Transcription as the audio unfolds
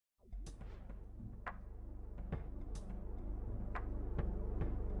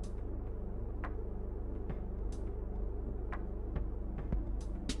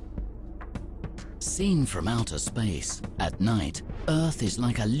Seen from outer space, at night, Earth is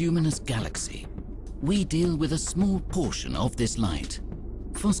like a luminous galaxy. We deal with a small portion of this light.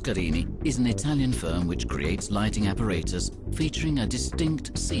 Foscarini is an Italian firm which creates lighting apparatus featuring a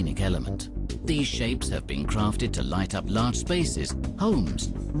distinct scenic element. These shapes have been crafted to light up large spaces,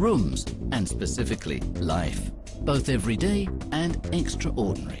 homes, rooms, and specifically life, both everyday and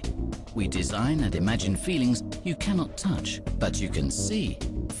extraordinary. We design and imagine feelings you cannot touch, but you can see,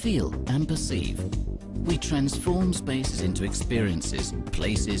 feel, and perceive. We transform spaces into experiences,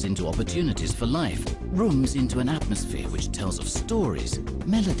 places into opportunities for life, rooms into an atmosphere which tells of stories,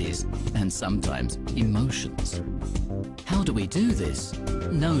 melodies, and sometimes emotions. How do we do this?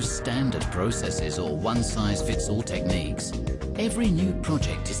 No standard processes or one-size-fits-all techniques. Every new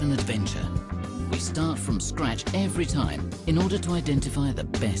project is an adventure. We start from scratch every time in order to identify the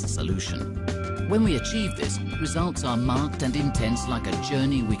best solution. When we achieve this, results are marked and intense, like a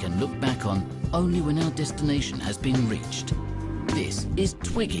journey we can look back on only when our destination has been reached. This is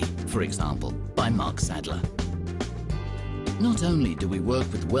Twiggy, for example, by Mark Sadler. Not only do we work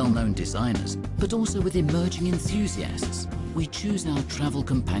with well-known designers, but also with emerging enthusiasts. We choose our travel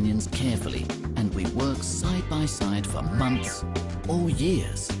companions carefully, and we work side by side for months or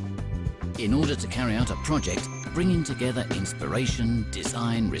years. In order to carry out a project, bringing together inspiration,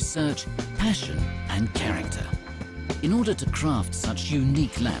 design, research, passion, and character. In order to craft such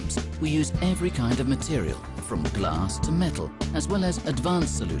unique lamps, we use every kind of material, from glass to metal, as well as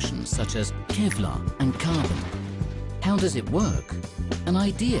advanced solutions such as Kevlar and carbon. How does it work? An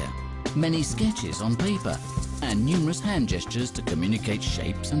idea, many sketches on paper, and numerous hand gestures to communicate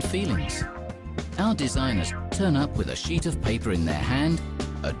shapes and feelings. Our designers turn up with a sheet of paper in their hand,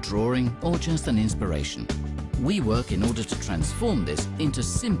 a drawing, or just an inspiration. We work in order to transform this into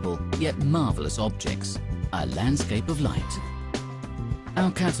simple yet marvelous objects, a landscape of light. Our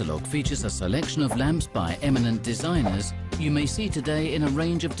catalogue features a selection of lamps by eminent designers you may see today in a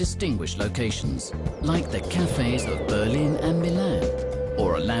range of distinguished locations, like the cafes of Berlin and Milan,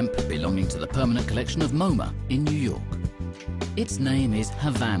 or a lamp belonging to the permanent collection of MoMA in New York. Its name is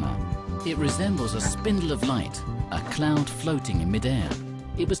Havana. It resembles a spindle of light, a cloud floating in midair.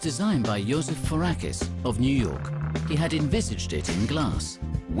 It was designed by Joseph Forakis of New York. He had envisaged it in glass.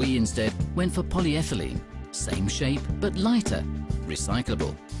 We instead went for polyethylene. Same shape, but lighter,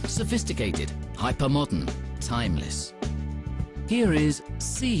 recyclable, sophisticated, hypermodern, timeless. Here is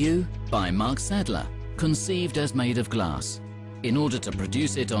See You by Mark Sadler, conceived as made of glass. In order to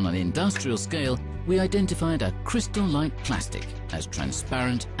produce it on an industrial scale, we identified a crystal-like plastic as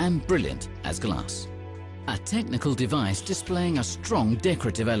transparent and brilliant as glass. A technical device displaying a strong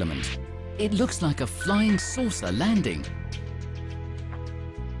decorative element. It looks like a flying saucer landing.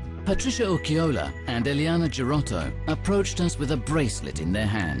 Patricia Occhiola and Eliana Girotto approached us with a bracelet in their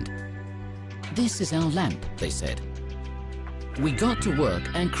hand. "This is our lamp," they said. We got to work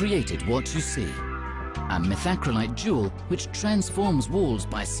and created what you see. A methacrylate jewel which transforms walls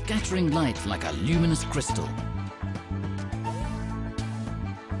by scattering light like a luminous crystal.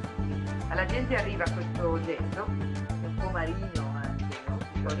 Alla gente arriva questo oggetto, un po' marino anche, no?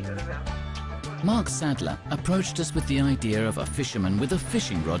 Storico, Mark Sadler approached us with the idea of a fisherman with a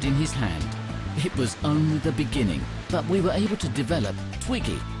fishing rod in his hand. It was only the beginning, but we were able to develop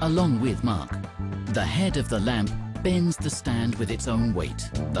Twiggy along with Mark. The head of the lamp bends the stand with its own weight,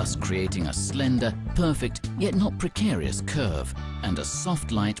 thus creating a slender, perfect, yet not precarious curve, and a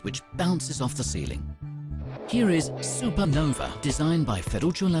soft light which bounces off the ceiling. Here is Supernova, designed by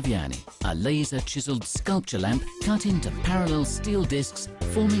Ferruccio Laviani, a laser-chiseled sculpture lamp cut into parallel steel discs,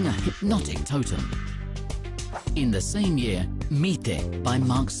 forming a hypnotic totem. In the same year, Mite by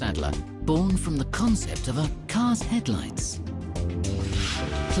Mark Sadler, born from the concept of a car's headlights.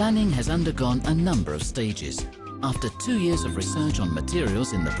 Planning has undergone a number of stages. After 2 years of research on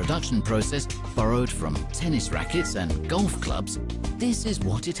materials in the production process, borrowed from tennis rackets and golf clubs, this is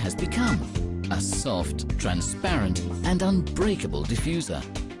what it has become. A soft, transparent, and unbreakable diffuser.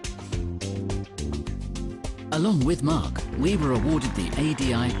 Along with Mark, we were awarded the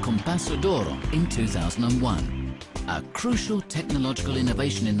ADI Compasso d'Oro in 2001. A crucial technological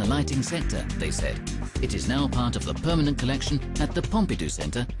innovation in the lighting sector, they said. It is now part of the permanent collection at the Pompidou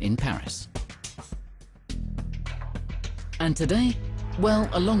Center in Paris. And today, well,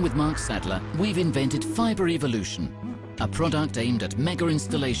 along with Mark Sadler, we've invented Fiber Evolution, a product aimed at mega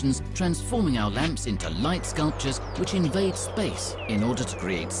installations, transforming our lamps into light sculptures which invade space in order to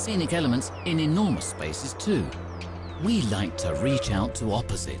create scenic elements in enormous spaces too. We like to reach out to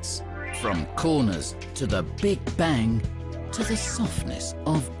opposites, from corners to the Big Bang to the softness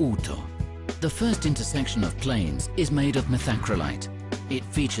of Uto. The first intersection of planes is made of methacrylate, It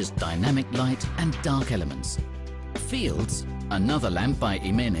features dynamic light and dark elements. Fields, another lamp by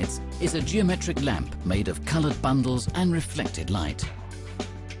Jimenez, is a geometric lamp made of colored bundles and reflected light.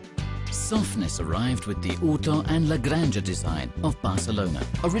 Softness arrived with the Auto and La Granja design of Barcelona,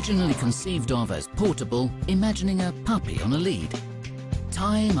 originally conceived of as portable, imagining a puppy on a lead.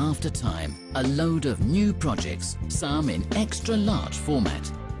 Time after time, a load of new projects, some in extra large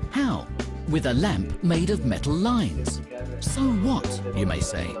format. How? With a lamp made of metal lines. So what, you may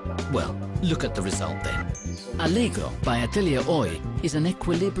say? Well, look at the result then. Allegro by Atelier Oi is an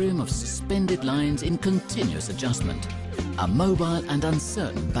equilibrium of suspended lines in continuous adjustment. A mobile and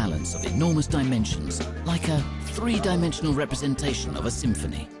uncertain balance of enormous dimensions, like a three-dimensional representation of a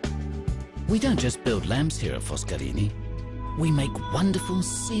symphony. We don't just build lamps here at Foscarini. We make wonderful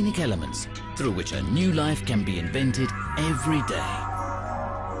scenic elements through which a new life can be invented every day.